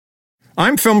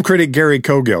I'm film critic Gary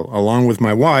Cogill, along with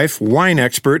my wife, wine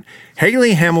expert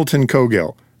Haley Hamilton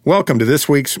Cogill. Welcome to this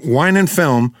week's Wine and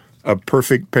Film, A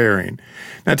Perfect Pairing.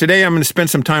 Now, today I'm going to spend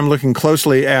some time looking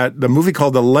closely at the movie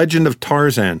called The Legend of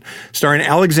Tarzan, starring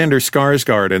Alexander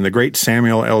Skarsgård and the great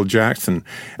Samuel L. Jackson.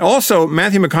 Also,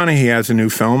 Matthew McConaughey has a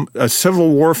new film, a Civil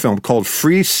War film called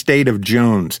Free State of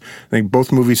Jones. I think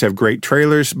both movies have great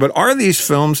trailers, but are these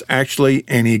films actually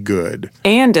any good?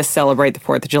 And to celebrate the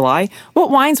 4th of July,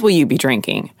 what wines will you be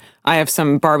drinking? I have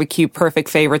some barbecue perfect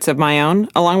favorites of my own,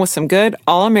 along with some good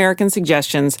all-American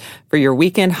suggestions for your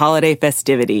weekend holiday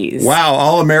festivities. Wow,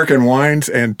 all-American wines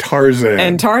and Tarzan.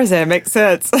 And Tarzan makes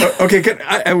sense. Okay,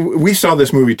 we saw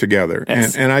this movie together,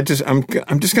 yes. and I'm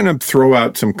just going to throw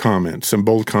out some comments, some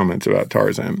bold comments about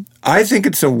Tarzan. I think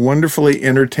it's a wonderfully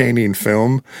entertaining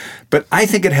film, but I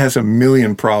think it has a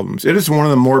million problems. It is one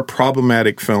of the more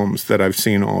problematic films that I've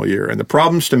seen all year, and the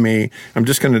problems to me, I'm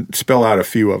just going to spell out a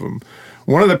few of them.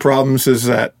 One of the problems is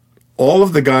that all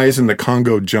of the guys in the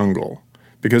Congo jungle,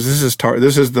 because this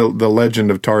is the legend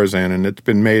of Tarzan, and it's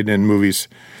been made in movies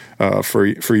for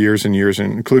years and years,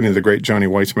 including the great Johnny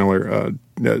Weissmuller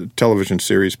television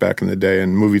series back in the day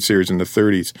and movie series in the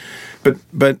 30s.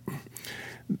 But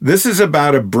this is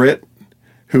about a Brit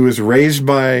who is raised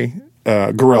by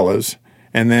gorillas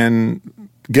and then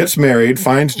gets married,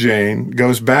 finds Jane,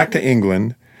 goes back to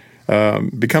England,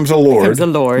 becomes a lord,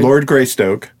 Lord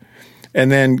Greystoke. And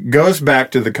then goes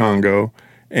back to the Congo,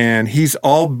 and he's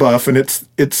all buff, and it's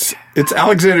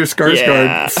Alexander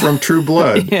Skarsgård from True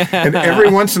Blood. Yeah. And every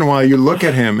once in a while, you look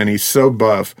at him, and he's so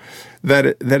buff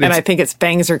that and I think his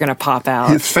fangs are going to pop out.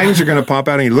 His fangs are going to pop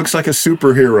out, and he looks like a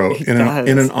superhero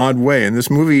in an odd way. And this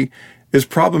movie is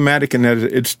problematic in that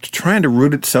it's trying to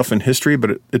root itself in history,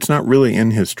 but it's not really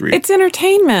in history. It's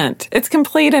entertainment. It's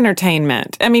complete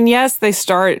entertainment. I mean, yes, they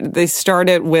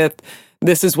started with,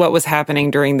 this is what was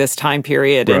happening during this time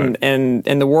period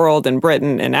in the world, in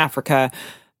Britain, in Africa.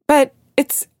 But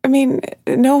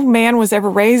no man was ever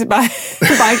raised by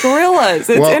gorillas.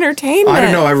 It's entertainment. I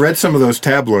don't know. I read some of those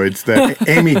tabloids that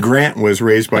Amy Grant was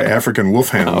raised by African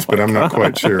wolfhounds, but I'm not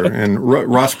quite sure. And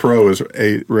Ross Perot was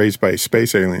raised by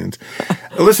space aliens.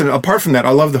 Listen, apart from that,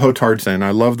 I love the whole Tarzan. I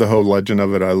love the whole legend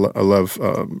of it. I love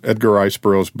Edgar Rice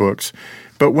Burroughs' books.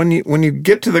 But when you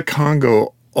get to the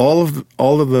Congo, all of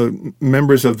the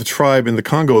members of the tribe in the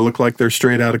Congo look like they're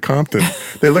straight out of Compton.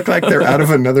 They look like they're out of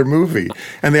another movie,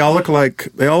 and they all look like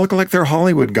they're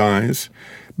Hollywood guys.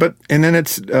 And then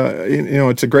it's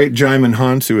a great Jaimin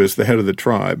Hansu is the head of the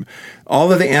tribe.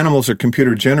 All of the animals are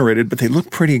computer generated, but they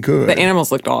look pretty good. The animals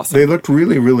looked awesome. They looked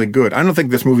really, really good. I don't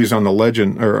think this movie's on the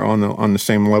legend or on the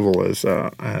same level as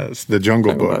the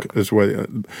Jungle Book as well,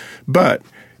 but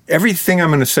everything I'm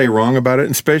going to say wrong about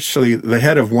it, especially the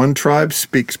head of one tribe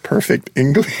speaks perfect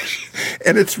English,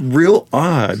 and it's real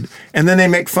odd. And then they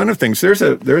make fun of things. There's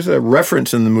a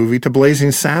reference in the movie to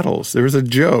Blazing Saddles. There's a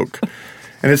joke,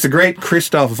 and it's the great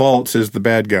Christoph Waltz is the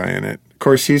bad guy in it. Of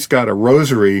course, he's got a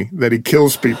rosary that he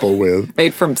kills people with,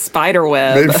 made from spider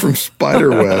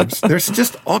webs. There's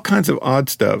just all kinds of odd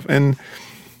stuff, and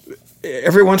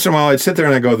every once in a while, I'd sit there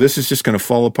and I go, "This is just going to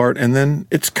fall apart." And then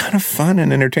it's kind of fun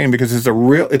and entertaining because it's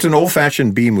an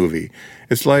old-fashioned B movie.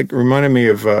 It's reminded me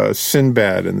of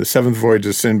Sinbad and the Seventh Voyage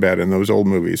of Sinbad and those old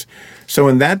movies. So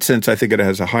in that sense, I think it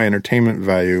has a high entertainment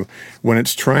value when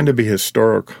it's trying to be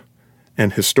historical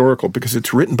because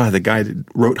it's written by the guy that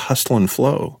wrote Hustle and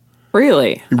Flow.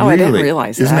 Really? Oh, I didn't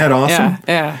realize that. Isn't that awesome?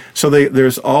 Yeah. So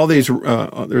there's all these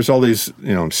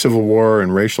Civil War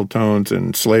and racial tones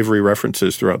and slavery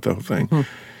references throughout the whole thing,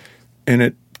 and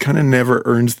it kind of never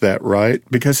earns that right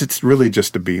because it's really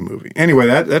just a B movie. Anyway,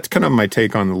 that's kind of my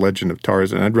take on The Legend of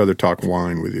Tarzan. I'd rather talk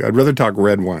wine with you. I'd rather talk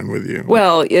red wine with you.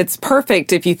 Well, it's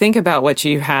perfect if you think about what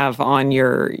you have on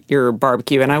your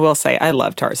barbecue. And I will say, I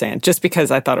love Tarzan just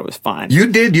because I thought it was fun. You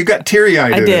did? You got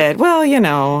teary-eyed. I did. Well,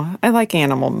 I like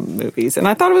animal movies, and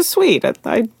I thought it was sweet.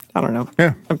 I don't know.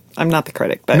 Yeah. I'm not the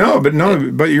critic, but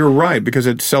but you're right because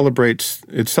it celebrates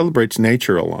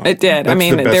nature a lot. It did.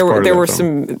 That's there were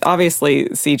some obviously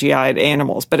CGI'd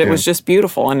animals, but it was just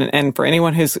beautiful. And for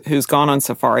anyone who's gone on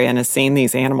safari and has seen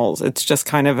these animals, it's just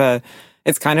kind of a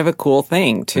cool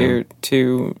thing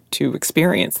to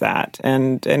experience that.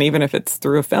 And even if it's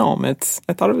through a film, I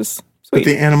thought it was But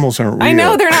the animals aren't real. I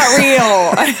know they're not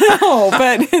real. I know,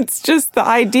 but it's just the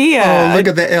idea. Oh, look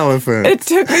at the elephant. It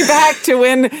took me back to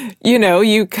when,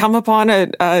 you come upon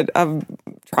a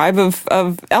tribe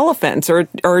of elephants or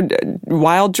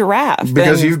wild giraffe.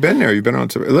 Because you've been there. You've been on.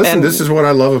 Listen, this is what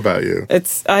I love about you.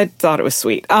 I thought it was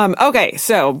sweet. Okay,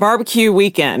 so barbecue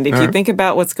weekend. If you think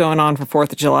about what's going on for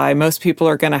 4th of July, most people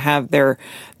are going to have their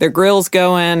grills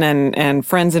going and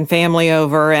friends and family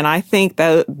over. And I think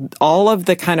that all of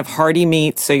the kind of hearty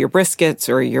meats, so your briskets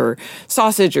or your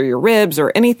sausage or your ribs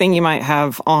or anything you might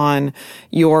have on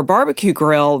your barbecue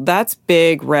grill, that's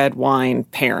big red wine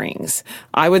pairings.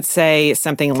 I would say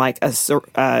something like a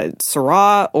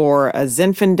Syrah or a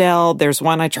Zinfandel. There's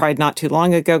one I tried not too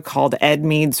long ago called Ed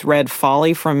Mead's Red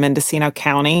Folly from Mendocino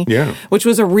County, which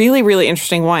was a really, really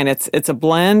interesting wine. It's a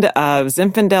blend of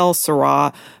Zinfandel,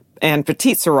 Syrah, and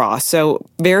Petite Syrah. So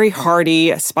very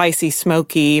hearty, spicy,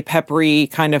 smoky, peppery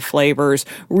kind of flavors.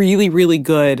 Really, really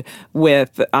good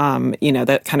with,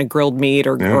 that kind of grilled meat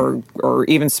or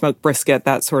even smoked brisket,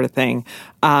 that sort of thing.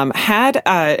 Had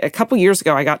a couple years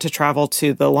ago, I got to travel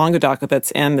to the Languedoc that's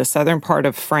in the southern part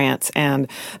of France, and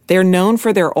they're known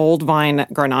for their old vine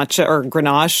Grenache or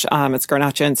Grenache. It's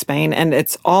Grenache in Spain, and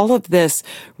it's all of this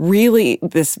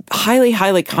highly,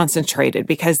 highly concentrated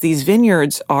because these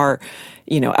vineyards are,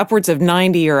 upwards of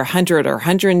 90 or 100 or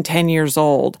 110 years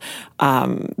old,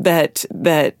 that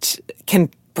can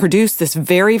produce this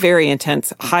very, very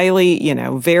intense, highly,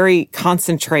 very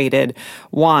concentrated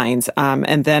wines.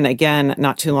 And then again,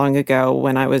 not too long ago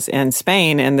when I was in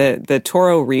Spain in the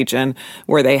Toro region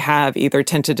where they have either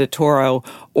Tinta de Toro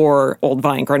or Old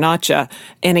Vine Grenache.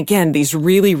 And again, these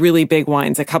really, really big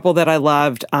wines. A couple that I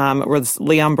loved was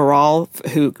Leon Barral,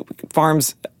 who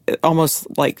farms almost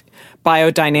like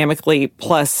biodynamically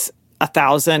plus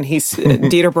 1,000.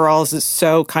 Dieter Barral's is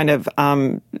so kind of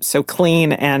so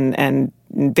clean and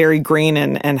very green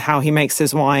and how he makes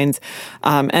his wines.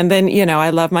 And then, I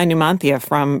love my Numancia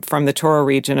from the Toro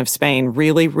region of Spain.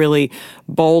 Really, really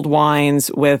bold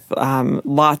wines with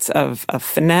lots of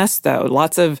finesse, though.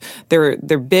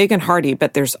 They're big and hearty,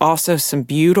 but there's also some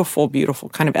beautiful, beautiful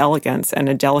kind of elegance and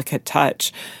a delicate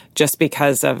touch just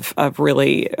because of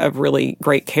really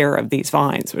great care of these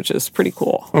vines, which is pretty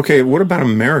cool. Okay, what about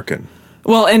American?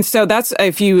 Well, and so that's,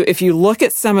 if you look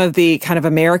at some of the kind of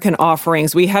American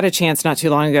offerings, we had a chance not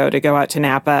too long ago to go out to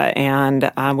Napa,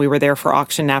 and we were there for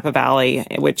Auction Napa Valley,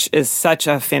 which is such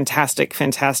a fantastic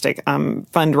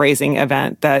fundraising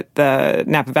event that the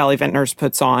Napa Valley Vintners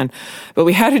puts on. But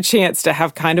we had a chance to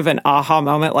have kind of an aha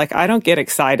moment. Like, I don't get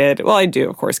excited. Well, I do,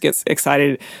 of course, get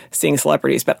excited seeing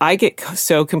celebrities, but I get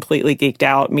so completely geeked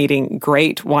out meeting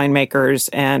great winemakers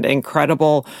and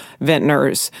incredible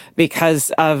vintners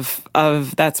because of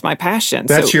that's my passion.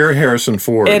 That's your Harrison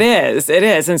Ford. It is.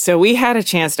 And so we had a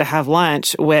chance to have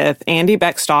lunch with Andy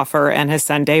Beckstoffer and his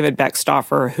son David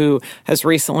Beckstoffer, who has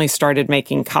recently started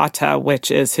making Kata,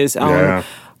 which is his own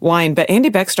wine. But Andy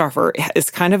Beckstoffer is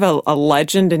kind of a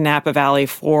legend in Napa Valley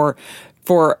for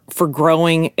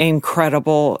growing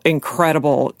incredible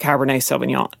Cabernet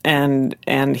Sauvignon.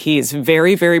 And he's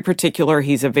very, very particular.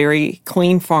 He's a very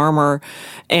clean farmer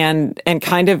and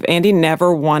kind of, Andy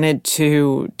never wanted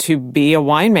to be a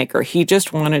winemaker. He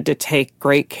just wanted to take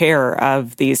great care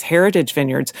of these heritage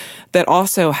vineyards that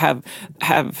also have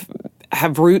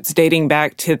roots dating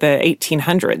back to the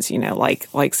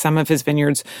 1800s, like some of his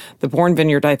vineyards. The Bourne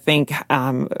Vineyard, I think,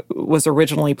 was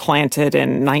originally planted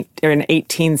in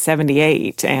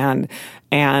 1878, and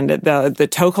the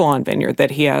Tocolon Vineyard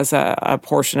that he has a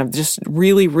portion of, just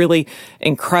really, really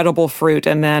incredible fruit.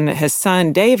 And then his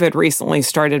son, David, recently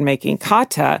started making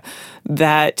Kata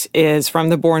that is from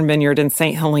the Bourne Vineyard in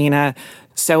St. Helena.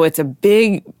 So it's a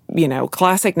big,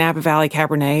 classic Napa Valley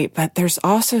Cabernet, but there's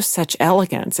also such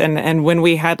elegance. And when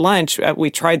we had lunch,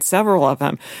 we tried several of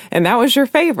them, and that was your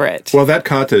favorite. Well, that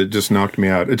Kata just knocked me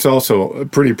out. It's also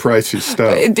pretty pricey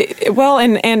stuff. Well,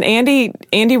 and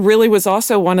Andy really was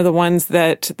also one of the ones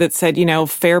that said,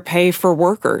 fair pay for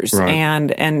workers, right,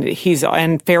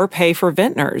 and fair pay for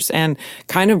vintners, and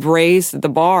kind of raised the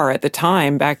bar at the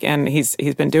time back. And he's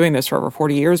been doing this for over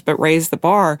 40 years, but raised the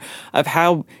bar of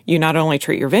how you not only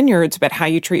treat your vineyards, but how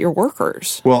you treat your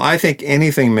workers. Well, I think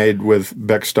anything made with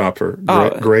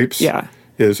Beckstoffer grapes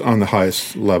is on the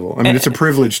highest level. I mean, it's a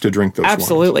privilege to drink those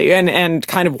absolutely wines. And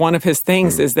kind of one of his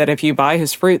things is that if you buy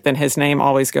his fruit, then his name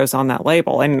always goes on that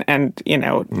label. And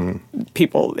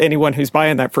people, anyone who's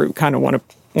buying that fruit kind of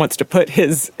wants to put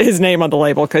his name on the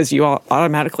label because you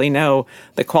automatically know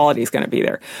the quality is going to be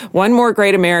there. One more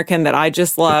great American that I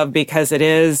just love because it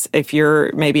is, if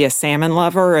you're maybe a salmon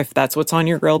lover, if that's what's on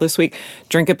your grill this week,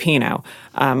 drink a Pinot.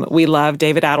 We love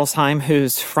David Adelsheim,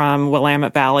 who's from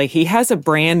Willamette Valley. He has a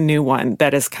brand new one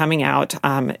that is coming out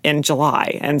in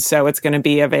July. And so it's going to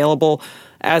be available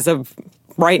as of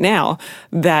right now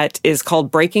that is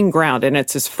called Breaking Ground, and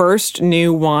it's his first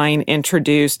new wine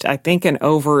introduced, I think, in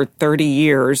over 30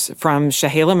 years from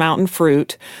Chehalem Mountain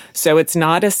Fruit. So it's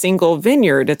not a single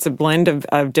vineyard. It's a blend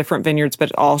of different vineyards,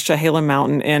 but all Chehalem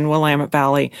Mountain in Willamette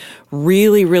Valley.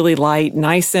 Really, really light,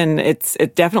 nice, and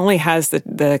it definitely has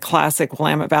the classic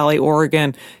Willamette Valley,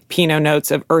 Oregon Pinot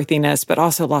notes of earthiness, but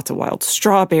also lots of wild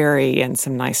strawberry and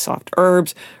some nice soft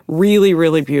herbs. Really,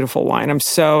 really beautiful wine. I'm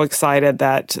so excited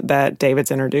that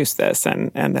David's introduced this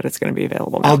and that it's going to be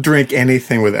available now. I'll drink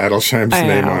anything with Adelsheim's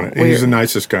name on it. He's the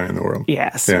nicest guy in the world.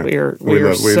 Yes, yeah. we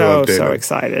are so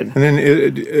excited. And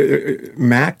then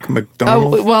Mac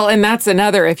McDonald. Oh, well, and that's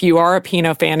another, if you are a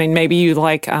Pinot fan and maybe you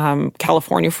like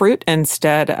California fruit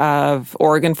instead of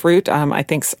Oregon fruit, I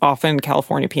think often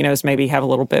California Pinots maybe have a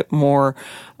little bit more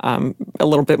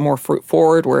fruit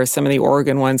forward, whereas some of the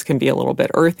Oregon ones can be a little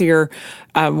bit earthier.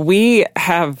 We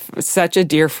have such a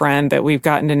dear friend that we've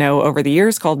gotten to know over the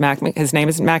years called Mac. His name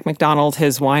is Mac McDonald.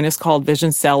 His wine is called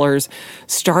Vision Cellars.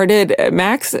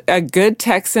 Mac's a good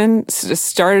Texan,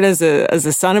 started as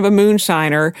a son of a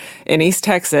moonshiner in East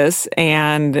Texas,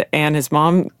 and his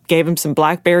mom gave him some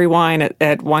blackberry wine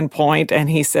at one point, and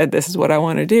he said, "This is what I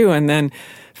want to do," and then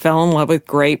fell in love with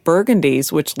great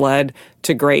Burgundies, which led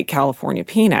to great California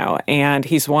Pinot. And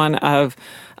he's one of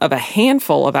a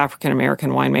handful of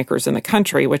African-American winemakers in the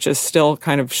country, which is still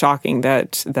kind of shocking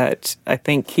that I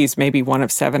think he's maybe one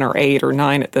of 7 or 8 or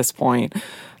 9 at this point.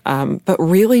 But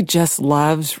really just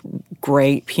loves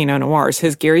great Pinot Noirs.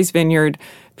 His Gary's Vineyard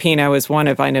Pinot is one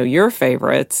of, I know, your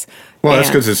favorites. Well, that's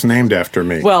because it's named after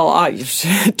me. Well,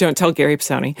 don't tell Gary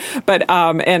Pisoni. But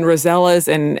and Rosellas,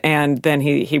 and then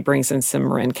he brings in some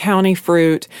Marin County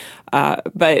fruit.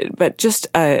 But just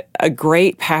a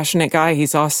great, passionate guy.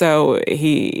 He's also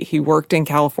he worked in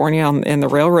California in the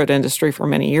railroad industry for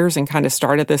many years and kind of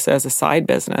started this as a side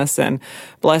business. And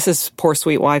bless his poor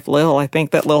sweet wife, Lil. I think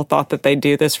that Lil thought that they'd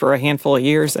do this for a handful of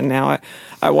years, and now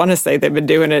I want to say they've been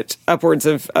doing it upwards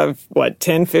of what,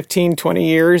 10, 15, 20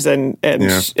 years, and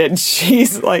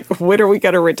she's like, when are we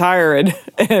going to retire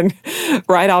and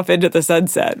ride off into the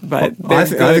sunset? But I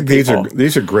think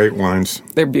these are great wines.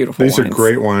 They're beautiful. These are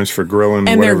great wines for grilling,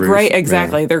 and they're great.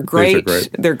 Exactly, they're great.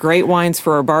 They're great wines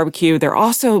for a barbecue. They're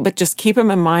also, but just keep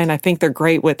them in mind. I think they're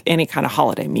great with any kind of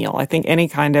holiday meal. I think any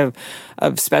kind of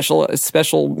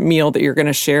special meal that you're going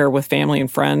to share with family and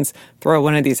friends, throw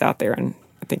one of these out there, and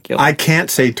I can't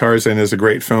say Tarzan is a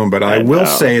great film, but I will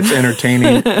say it's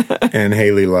entertaining, and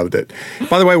Haley loved it.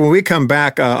 By the way, when we come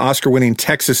back, Oscar-winning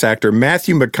Texas actor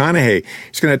Matthew McConaughey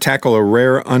is going to tackle a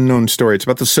rare unknown story. It's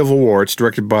about the Civil War. It's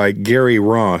directed by Gary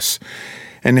Ross.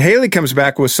 And Haley comes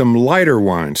back with some lighter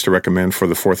wines to recommend for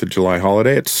the 4th of July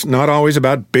holiday. It's not always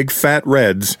about big fat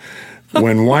reds.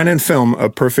 When wine and film, a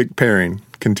perfect pairing,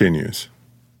 continues.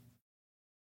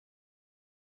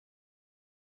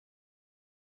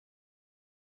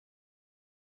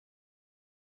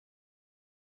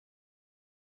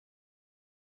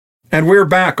 And we're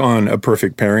back on A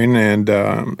Perfect Pairing. And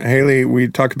Haley, we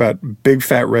talk about big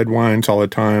fat red wines all the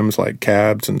times, like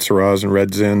Cabs and Syrahs and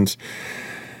Red Zins.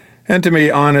 And to be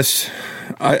honest,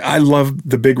 I love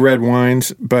the big red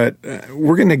wines, but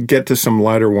we're going to get to some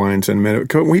lighter wines in a minute.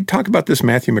 Can we talk about this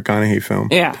Matthew McConaughey film?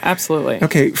 Yeah, absolutely.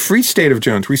 Okay, Free State of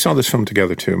Jones. We saw this film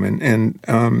together, too. And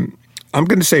I'm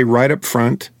going to say right up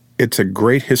front, it's a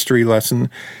great history lesson,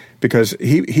 because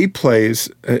he plays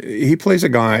a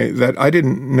guy that I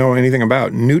didn't know anything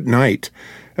about, Newt Knight,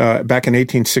 back in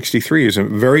 1863. He was a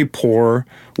very poor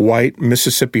white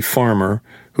Mississippi farmer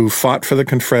who fought for the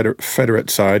Confederate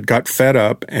side, got fed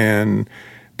up, and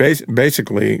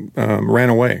basically ran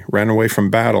away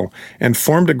from battle, and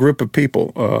formed a group of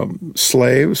people,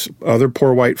 slaves, other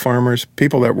poor white farmers,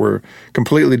 people that were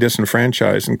completely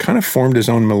disenfranchised, and kind of formed his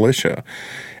own militia.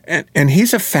 And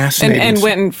he's a fascinating... And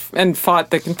went and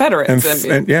fought the Confederates.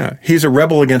 And he's a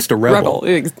rebel against a rebel.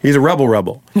 He's a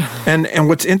rebel. And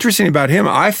what's interesting about him,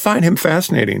 I find him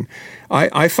fascinating.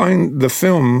 I find the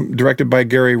film, directed by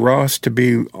Gary Ross, to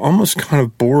be almost kind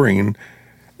of boring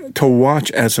to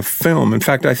watch as a film. In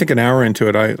fact, I think an hour into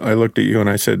it, I looked at you and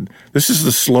I said, this is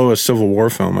the slowest Civil War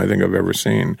film I think I've ever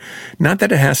seen. Not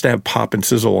that it has to have pop and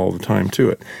sizzle all the time to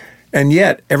it. And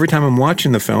yet, every time I'm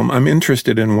watching the film, I'm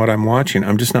interested in what I'm watching.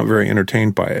 I'm just not very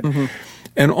entertained by it. Mm-hmm.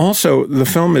 And also, the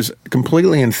film is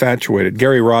completely infatuated.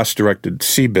 Gary Ross directed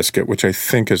Seabiscuit, which I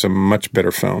think is a much better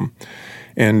film.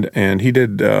 And he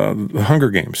did The Hunger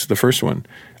Games, the first one.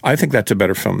 I think that's a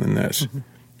better film than this. Mm-hmm.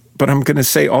 But I'm going to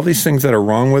say all these things that are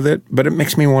wrong with it, but it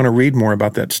makes me want to read more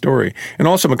about that story. And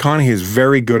also, McConaughey is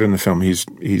very good in the film. He's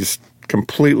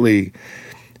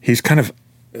kind of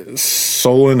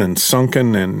sullen and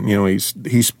sunken, and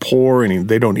he's poor, and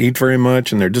they don't eat very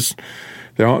much, and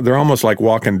they're almost like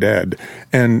Walking Dead,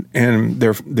 and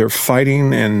they're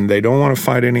fighting, and they don't want to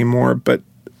fight anymore, but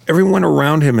everyone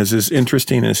around him is as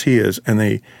interesting as he is, and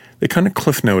they kind of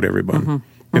cliff note everyone.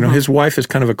 His wife is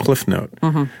kind of a cliff note.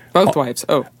 Both wives.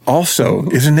 Oh. Also,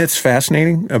 isn't it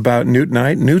fascinating about Newt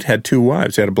Knight? Newt had 2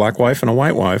 wives. He had a black wife and a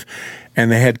white wife,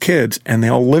 and they had kids, and they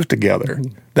all lived together.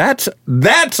 That's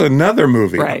another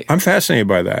movie. Right. I'm fascinated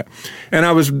by that. And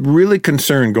I was really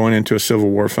concerned going into a Civil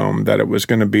War film that it was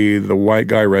going to be the white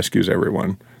guy rescues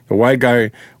everyone. The white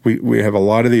guy, we have a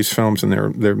lot of these films, and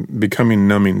they're becoming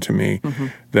numbing to me.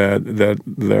 That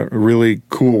the really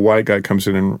cool white guy comes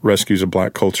in and rescues a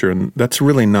black culture, and that's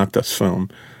really not this film.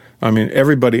 I mean,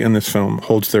 everybody in this film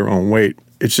holds their own weight.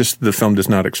 It's just the film does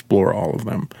not explore all of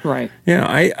them. Right. Yeah,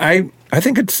 I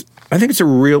think it's a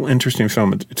real interesting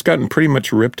film. It's gotten pretty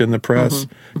much ripped in the press,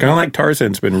 kind of like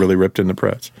Tarzan's been really ripped in the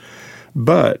press.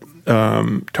 But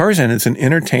Tarzan is an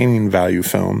entertaining value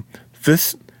film.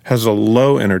 This has a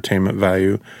low entertainment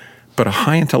value, but a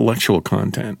high intellectual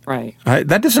content. Right.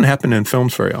 That doesn't happen in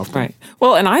films very often. Right.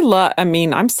 Well, and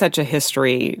I'm such a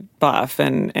history buff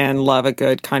and love a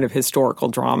good kind of historical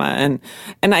drama.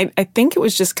 And I think it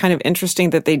was just kind of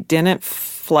interesting that they didn't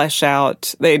flesh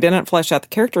out the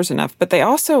characters enough, but they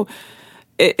also,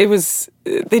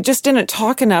 they just didn't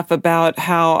talk enough about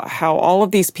how all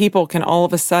of these people can all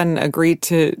of a sudden agree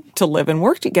to live and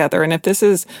work together. And if this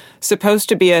is supposed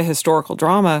to be a historical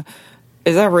drama,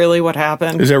 is that really what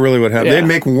happened? Yeah. They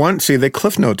make they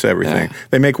cliff notes everything. Yeah.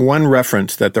 They make one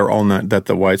reference that that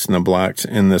the whites and the blacks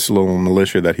in this little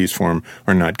militia that he's formed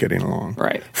are not getting along.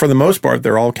 Right. For the most part,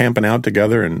 they're all camping out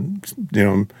together and,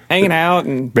 hanging out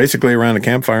and basically around a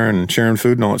campfire and sharing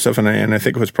food and all that stuff. And I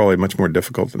think it was probably much more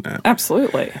difficult than that.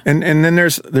 Absolutely. And then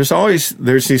there's always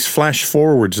these flash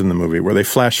forwards in the movie where they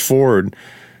flash forward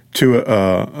to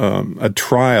a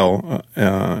trial,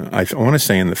 I want to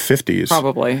say in the 50s.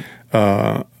 Probably.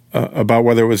 About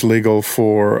whether it was legal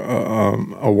for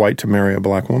a white to marry a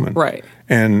black woman. Right.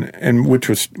 And which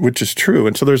is true.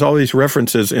 And so there's all these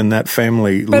references in that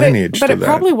family lineage to that. But it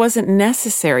probably wasn't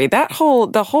necessary. The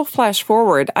whole flash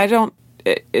forward, I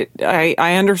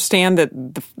understand that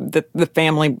the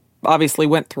family obviously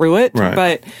went through it, right.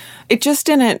 But it just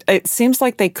didn't. It seems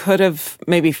like they could have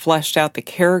maybe fleshed out the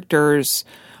characters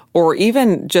or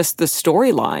even just the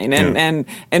storyline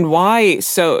and why.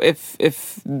 So if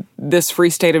this Free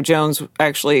State of Jones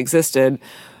actually existed,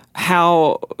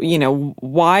 how,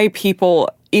 why people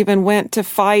even went to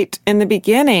fight in the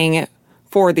beginning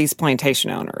for these plantation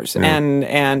owners,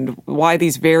 and why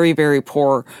these very, very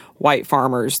poor white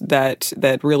farmers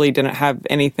that really didn't have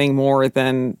anything more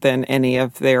than any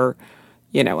of their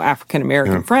African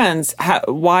American friends.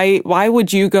 Why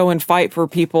would you go and fight for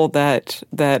people that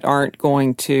aren't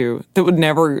going to, that would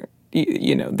never,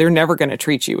 they're never going to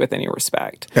treat you with any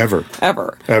respect ever,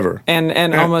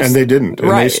 and almost, and they didn't, and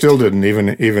right. They still didn't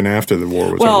even after the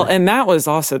war was over. And that was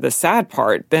also the sad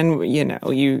part. Then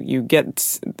you get,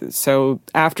 so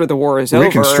after the war is over,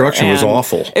 Reconstruction was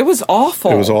awful. It was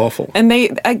awful, and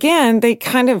they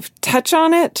kind of touch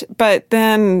on it, but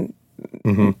then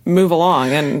move along.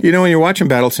 And when you're watching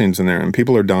battle scenes in there and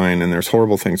people are dying and there's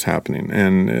horrible things happening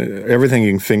and everything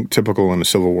you can think typical in a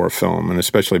Civil War film, and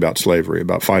especially about slavery,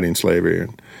 about fighting slavery,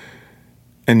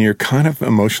 and you're kind of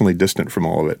emotionally distant from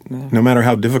all of it, no matter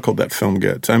how difficult that film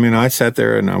gets. I mean, I sat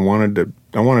there and I wanted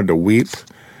to weep.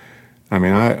 I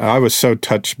mean, I was so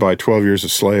touched by 12 Years a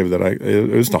Slave that it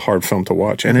was a hard film to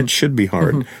watch, and it should be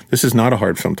hard. This is not a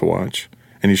hard film to watch,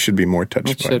 and you should be more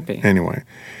touched by it. Be. Anyway.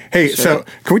 Hey, so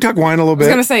can we talk wine a little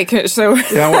bit? I was going to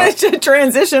say,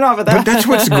 transition off of that. But that's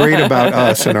what's great about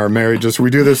us and our marriages. We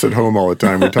do this at home all the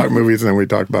time. We talk movies and then we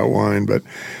talk about wine. But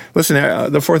listen,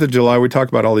 the 4th of July, we talk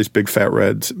about all these big fat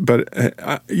reds. But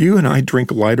you and I drink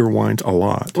lighter wines a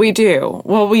lot. We do.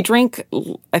 Well, we drink,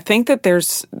 I think that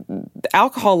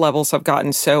alcohol levels have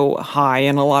gotten so high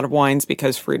in a lot of wines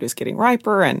because fruit is getting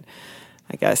riper, and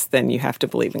I guess then you have to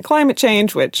believe in climate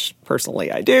change, which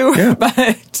personally I do. Yeah.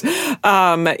 But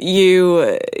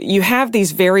you have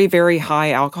these very, very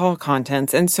high alcohol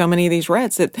contents and so many of these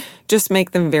reds that just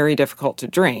make them very difficult to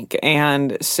drink.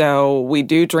 And so we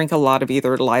do drink a lot of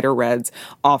either lighter reds,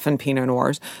 often Pinot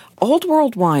Noirs. Old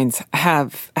world wines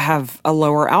have a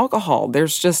lower alcohol.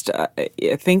 There's just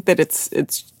I think that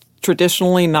it's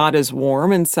traditionally not as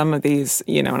warm in some of these,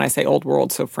 and I say old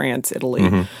world, so France,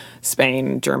 Italy,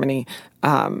 Spain, Germany,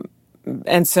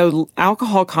 And so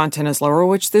alcohol content is lower,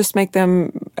 which this make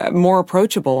them more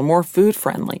approachable and more food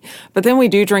friendly. But then we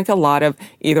do drink a lot of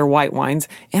either white wines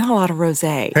and a lot of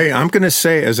rosé. Hey, I'm going to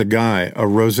say as a guy, a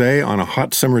rosé on a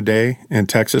hot summer day in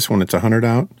Texas when it's 100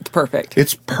 out. It's perfect.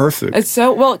 It's perfect. It's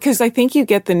so, well, because I think you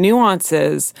get the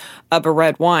nuances of a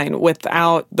red wine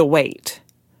without the weight.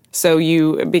 So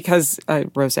because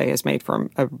rosé is made from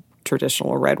a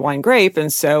traditional red wine grape,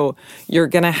 and so you're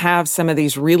going to have some of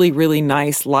these really, really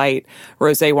nice light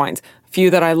rosé wines. A few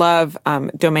that I love,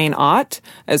 Domaine Haute,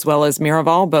 as well as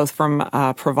Miraval, both from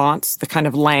Provence, the kind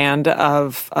of land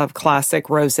of classic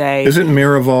rosé. Isn't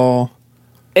Miraval?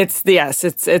 It's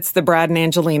the Brad and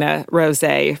Angelina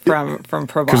rosé from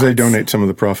Provence. Because they donate some of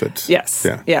the profits. Yes,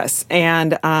 yeah. yes,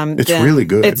 and it's really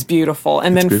good. It's beautiful.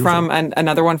 And then from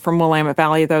another one from Willamette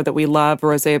Valley, though, that we love,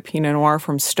 Rosé of Pinot Noir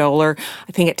from Stoller.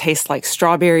 I think it tastes like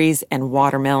strawberries and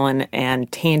watermelon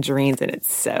and tangerines, and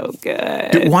it's so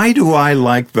good. Why do I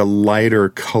like the lighter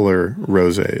color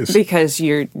rosés? Because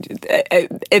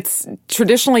it's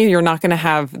traditionally you're not going to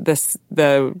have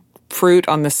the fruit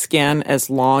on the skin as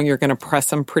long. You're going to press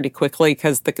them pretty quickly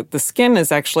because the skin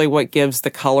is actually what gives the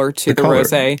color to the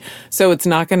rosé. So it's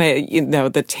not going to,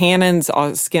 the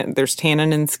tannins, there's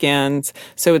tannin in skins.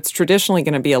 So it's traditionally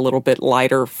going to be a little bit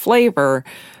lighter flavor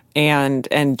and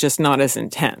just not as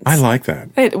intense. I like that.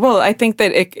 I think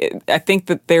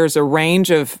that there's a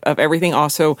range of everything.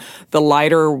 Also, the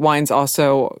lighter wines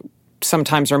also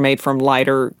sometimes are made from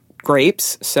lighter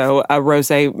grapes. So a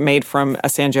rosé made from a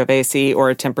Sangiovese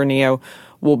or a Tempranillo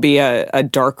will be a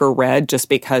darker red just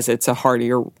because it's a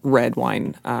heartier red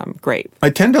wine grape. I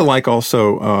tend to like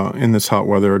also, in this hot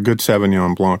weather, a good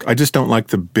Sauvignon Blanc. I just don't like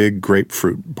the big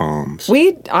grapefruit bombs.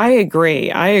 I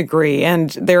agree. And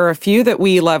there are a few that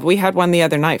we love. We had one the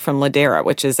other night from Ladera,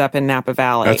 which is up in Napa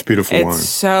Valley. That's beautiful wine.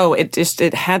 So it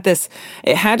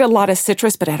had a lot of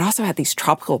citrus, but it also had these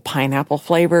tropical pineapple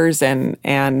flavors,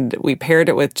 and we paired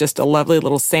it with just a lovely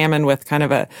little salmon with kind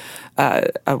of a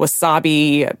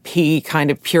wasabi pea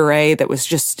kind of puree that was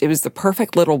it was the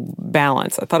perfect little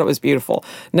balance. I thought it was beautiful.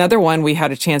 Another one, we had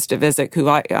a chance to visit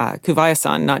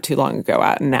Cuvayasan not too long ago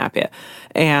out in Napa,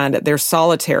 and their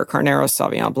Solitaire Carnero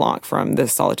Sauvignon Blanc from the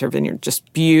Solitaire Vineyard,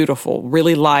 just beautiful,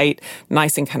 really light,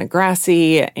 nice and kind of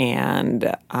grassy,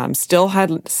 and still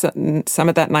had some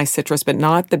of that nice citrus, but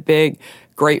not the big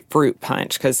grapefruit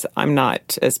punch because I'm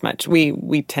not as much.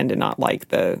 We tend to not like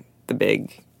the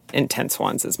big intense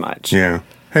ones as much. Yeah.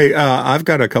 Hey, I've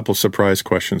got a couple surprise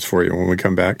questions for you when we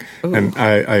come back, Ooh. And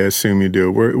I assume you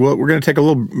do. We're going to take a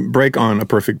little break on A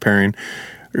Perfect Pairing.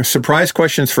 Surprise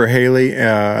questions for Haley.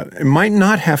 It might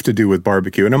not have to do with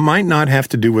barbecue, and it might not have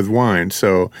to do with wine,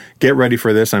 so get ready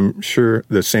for this. I'm sure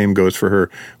the same goes for her.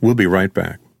 We'll be right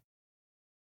back.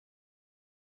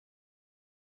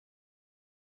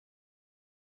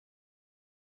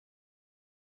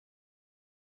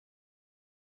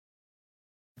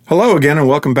 Hello again, and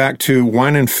welcome back to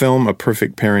Wine and Film, A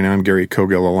Perfect Pairing. I'm Gary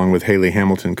Cogill, along with Haley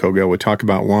Hamilton Cogill. We talk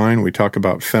about wine, we talk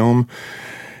about film,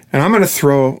 and I'm going to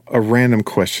throw a random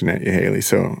question at you, Haley.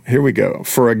 So here we go.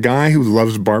 For a guy who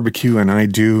loves barbecue, and I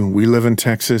do, we live in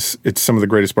Texas. It's some of the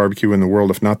greatest barbecue in the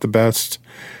world, if not the best.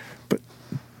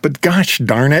 But gosh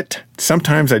darn it,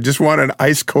 sometimes I just want an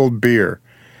ice-cold beer.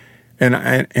 And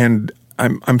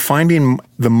I'm finding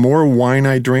the more wine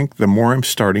I drink, the more I'm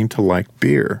starting to like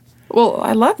beer. Well,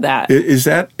 I love that. Is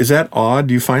that odd?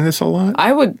 Do you find this a lot?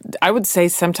 I would say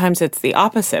sometimes it's the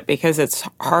opposite because it's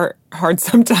hard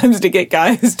sometimes to get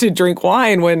guys to drink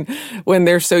wine when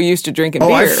they're so used to drinking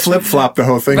beer. I flip-flop the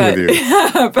whole thing with you.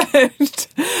 Yeah, but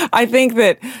I think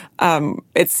that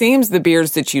it seems the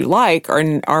beers that you like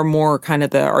are more kind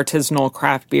of the artisanal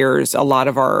craft beers. A lot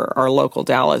of our local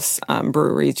Dallas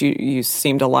breweries you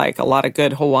seem to like a lot of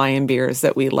good Hawaiian beers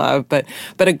that we love, but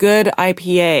a good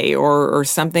IPA or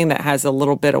something that has a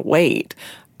little bit of weight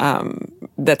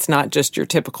that's not just your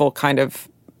typical kind of,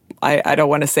 I don't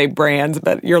want to say brands,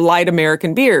 but your light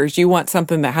American beers. You want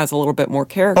something that has a little bit more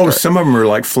character. Oh, some of them are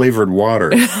like flavored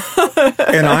water.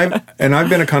 and I've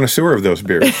been a connoisseur of those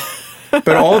beers.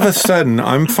 But all of a sudden,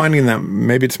 I'm finding that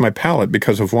maybe it's my palate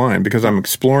because of wine, because I'm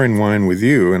exploring wine with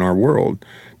you in our world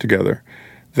together,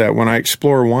 that when I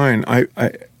explore wine, I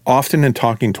often in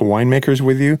talking to winemakers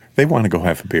with you, they want to go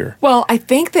have a beer. Well, I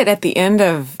think that at the end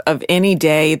of any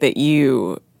day that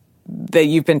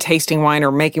you've been tasting wine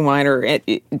or making wine or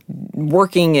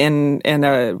working in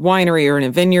a winery or in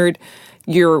a vineyard,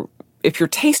 if you're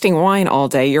tasting wine all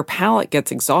day, your palate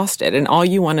gets exhausted, and all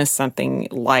you want is something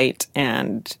light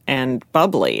and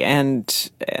bubbly. And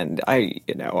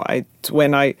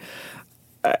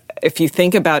if you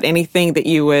think about anything that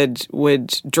you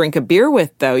would drink a beer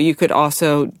with, though, you could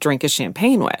also drink a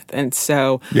champagne with. And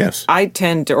so yes. I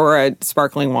tend to, or a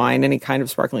sparkling wine, any kind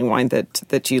of sparkling wine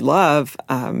that you love,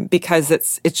 because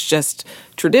it's just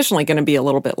traditionally going to be a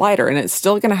little bit lighter, and it's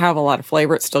still going to have a lot of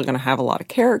flavor. It's still going to have a lot of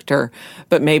character,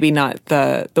 but maybe not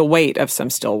the weight of some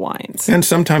still wines. And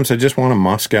sometimes I just want a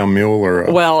Moscow Mule or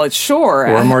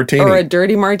a martini. Or a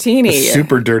dirty martini. A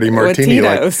super dirty martini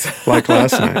like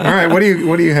last night. All right, what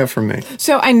do you have for me?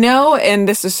 So I know, and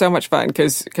this is so much fun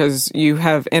because you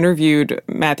have interviewed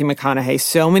Matthew McConaughey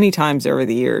so many times over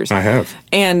the years. I have.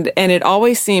 And it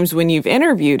always seems when you've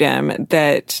interviewed him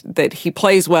that he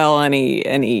plays well and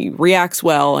he reacts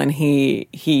well and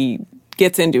he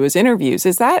gets into his interviews.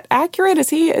 Is that accurate? Is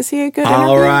he a good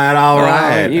interviewer? All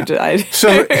right.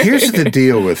 So here's the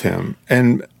deal with him,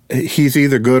 and he's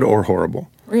either good or horrible.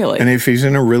 Really? And if he's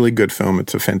in a really good film,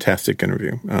 it's a fantastic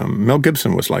interview. Mel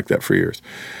Gibson was like that for years.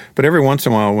 But every once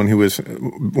in a while, when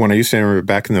I used to interview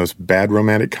back in those bad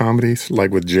romantic comedies,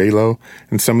 like with J-Lo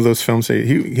and some of those films,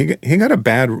 he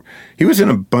was in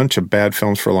a bunch of bad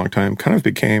films for a long time, kind of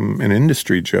became an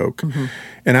industry joke. Mm-hmm.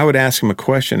 And I would ask him a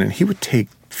question, and he would take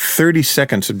 30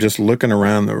 seconds of just looking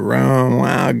around the room.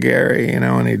 Wow, Gary,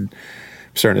 and he'd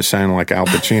starting to sound like Al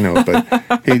Pacino, but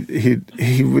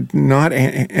he would not,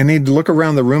 and he'd look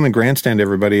around the room and grandstand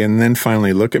everybody, and then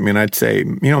finally look at me, and I'd say,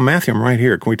 Matthew, I'm right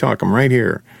here. Can we talk? I'm right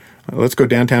here. Let's go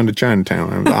downtown to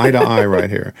Chinatown. I'm eye to eye right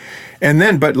here. And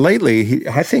then, but lately,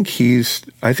 I think he's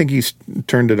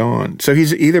turned it on. So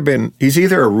he's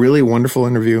either a really wonderful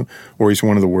interview or he's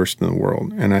one of the worst in the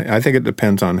world. And I think it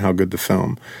depends on how good the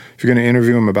film. If you're going to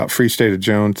interview him about Free State of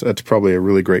Jones, that's probably a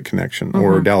really great connection, mm-hmm.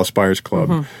 or Dallas Buyers Club.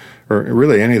 Mm-hmm. Or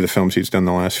really any of the films he's done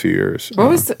the last few years. What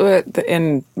was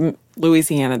in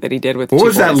Louisiana that he did with What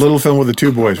was boys? That little film with the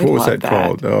two boys? What was that that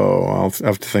called? Oh, I'll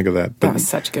have to think of that. But that was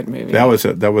such a good movie.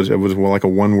 It was like a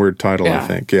one-word title, I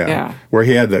think. Yeah. Where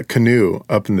he had the canoe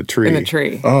up in the tree. In the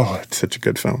tree. Oh, it's such a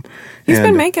good film. He's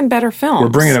been making better films. We're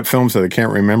bringing up films that I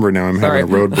can't remember now. I'm having a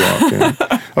roadblock.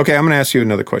 Yeah. Okay, I'm going to ask you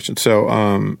another question. So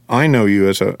I know you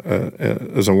as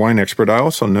a wine expert. I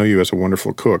also know you as a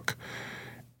wonderful cook.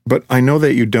 But I know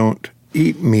that you don't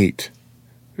eat meat.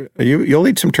 You'll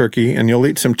eat some turkey and you'll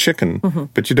eat some chicken, mm-hmm.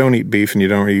 but you don't eat beef and you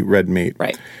don't eat red meat.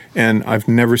 Right. And I've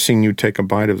never seen you take a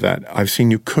bite of that. I've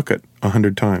seen you cook it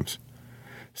 100 times.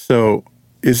 So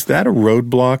is that a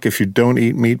roadblock if you don't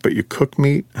eat meat but you cook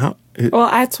meat? Well,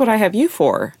 that's what I have you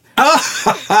for.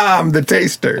 I'm the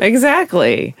taster.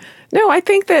 Exactly. No, I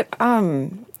think that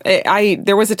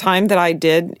there was a time that I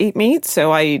did eat meat,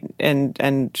 so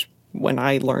and when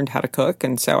I learned how to cook,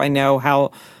 and so I know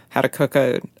how to cook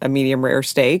a medium rare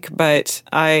steak. But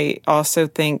I also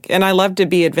think, and I love to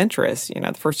be adventurous.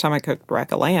 The first time I cooked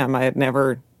rack of lamb, I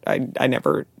never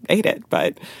ate it,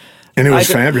 but and it was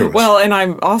fabulous. Well, and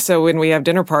I'm also, when we have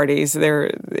dinner parties,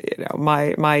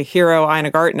 my hero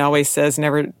Ina Garten always says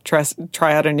never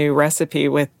try out a new recipe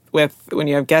with when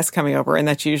you have guests coming over, and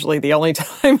that's usually the only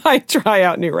time I try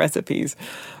out new recipes.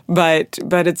 But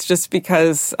it's just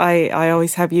because I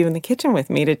always have you in the kitchen with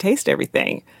me to taste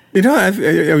everything.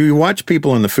 You watch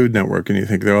people on the Food Network and you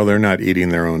think, they're not eating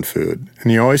their own food,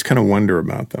 and you always kind of wonder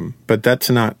about them. But that's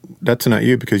not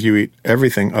you, because you eat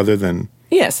everything other than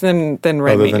than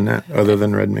red meat. Other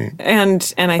than red meat.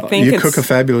 And I think you cook a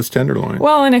fabulous tenderloin.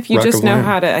 Well, and if you just know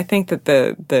how to, I think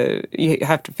that you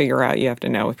have to figure out, you have to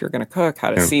know if you're going to cook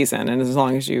how to season, and as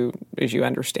long as you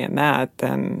understand that,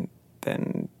 then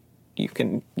you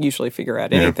can usually figure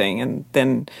out anything, and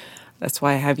then that's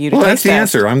why I have you to taste test. Well,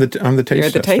 that's the answer. I'm the taste tester. You're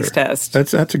the taste test.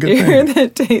 That's a good thing. You're the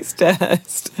taste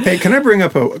test. Hey, can I bring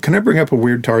up a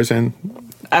weird Tarzan?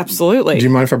 Absolutely. Do you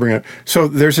mind if I bring it up? So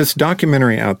there's this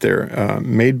documentary out there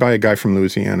made by a guy from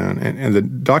Louisiana, and the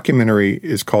documentary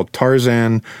is called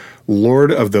Tarzan,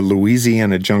 Lord of the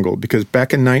Louisiana Jungle, because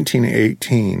back in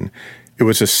 1918, it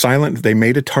was they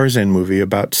made a Tarzan movie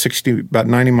about 60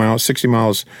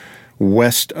 miles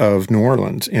west of New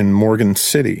Orleans in Morgan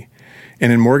City.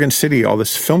 And in Morgan City, all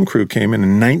this film crew came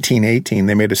in 1918.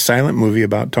 They made a silent movie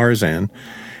about Tarzan,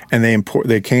 and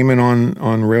they came in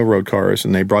on railroad cars,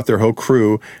 and they brought their whole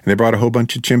crew, and they brought a whole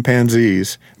bunch of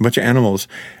chimpanzees, a bunch of animals.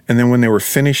 And then when they were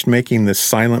finished making this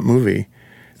silent movie,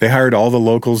 they hired all the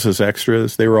locals as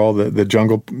extras. They were all the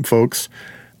jungle folks.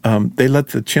 They let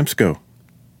the chimps go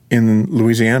in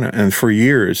Louisiana, and for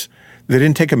years, they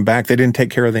didn't take them back. They didn't take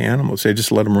care of the animals. They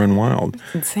just let them run wild.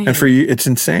 It's insane. It's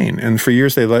insane. And for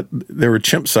years, there were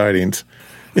chimp sightings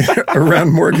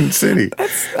around Morgan City,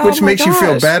 which makes you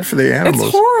feel bad for the animals.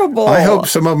 It's horrible. I hope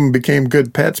some of them became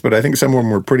good pets, but I think some of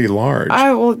them were pretty large.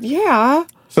 Yeah.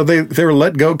 So they were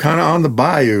let go kind of on the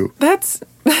bayou. That's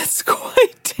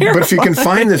quite terrible. But if you can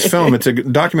find this film, it's a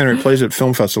documentary. It plays at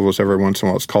film festivals every once in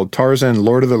a while. It's called Tarzan,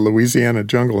 Lord of the Louisiana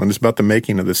Jungle, and it's about the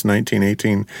making of this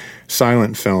 1918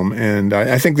 silent film. And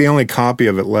I think the only copy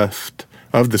of it left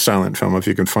of the silent film, if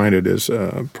you can find it, is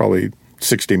probably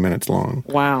 60 minutes long.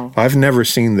 Wow. I've never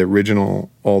seen the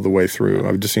original all the way through.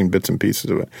 I've just seen bits and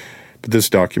pieces of it. But this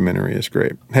documentary is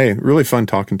great. Hey, really fun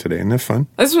talking today. Isn't that fun?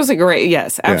 This was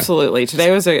yes, absolutely. Yeah.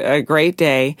 Today was a great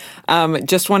day.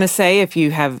 Just want to say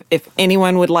if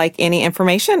anyone would like any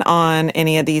information on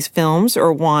any of these films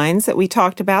or wines that we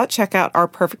talked about, check out our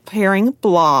Perfect Pairing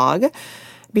blog.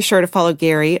 Be sure to follow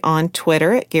Gary on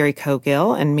Twitter at Gary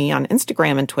Cogill and me on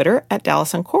Instagram and Twitter at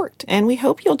Dallas Uncorked. And we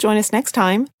hope you'll join us next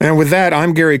time. And with that,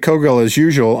 I'm Gary Cogill. As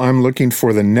usual, I'm looking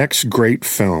for the next great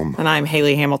film. And I'm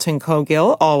Haley Hamilton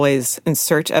Cogill, always in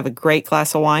search of a great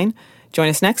glass of wine. Join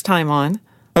us next time on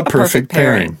A Perfect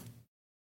Pairing.